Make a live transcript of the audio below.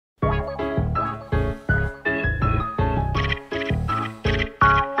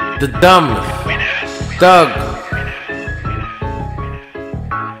the dumbest, thug.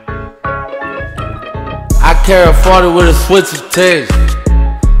 I carry a 40 with a switch of taste.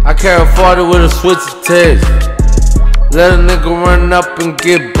 I carry a 40 with a switch of taste. Let a nigga run up and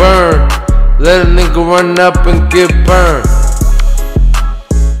get burned. Let a nigga run up and get burned.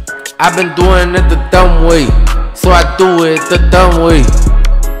 I've been doing it the dumb way, so I do it the dumb way.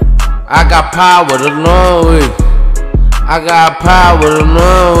 I got power the long way. I got power the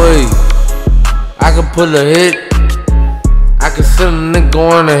long way. I can pull a hit. I can send a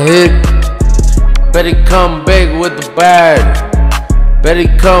nigga on a hit. Bet he come back with the bag. Bet he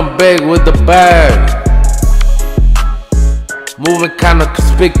come back with the bag. Moving kinda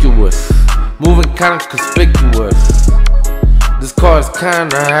conspicuous. Moving kinda conspicuous. This car is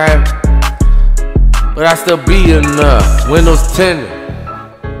kinda hype, but I still be enough. Windows tinted.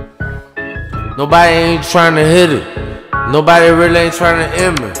 Nobody ain't tryna hit it. Nobody really ain't tryna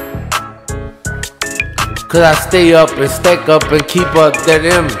end me. Cause I stay up and stack up and keep up that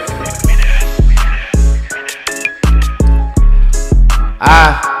image.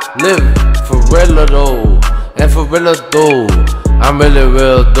 I live for real though, and for real though, I'm really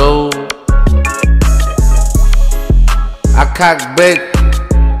real though. I cock back,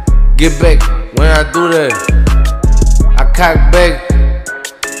 get back when I do that. I cock back,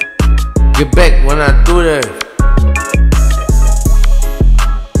 get back when I do that.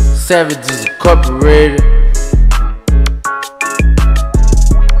 Savages Incorporated.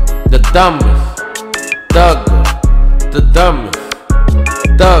 The dumbest, thug, the dumbest,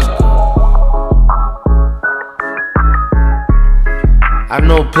 thug. I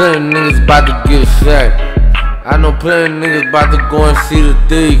know plenty of niggas about to get shot. I know plenty of niggas about to go and see the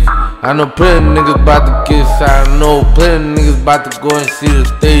dig. I know plenty of niggas about to get shot. I know plenty of niggas about to go and see the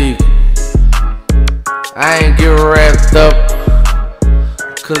dig. I ain't get wrapped up,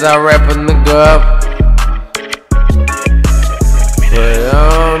 cause I wrap a nigga up. Put it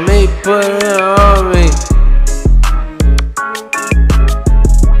on me, put it on me.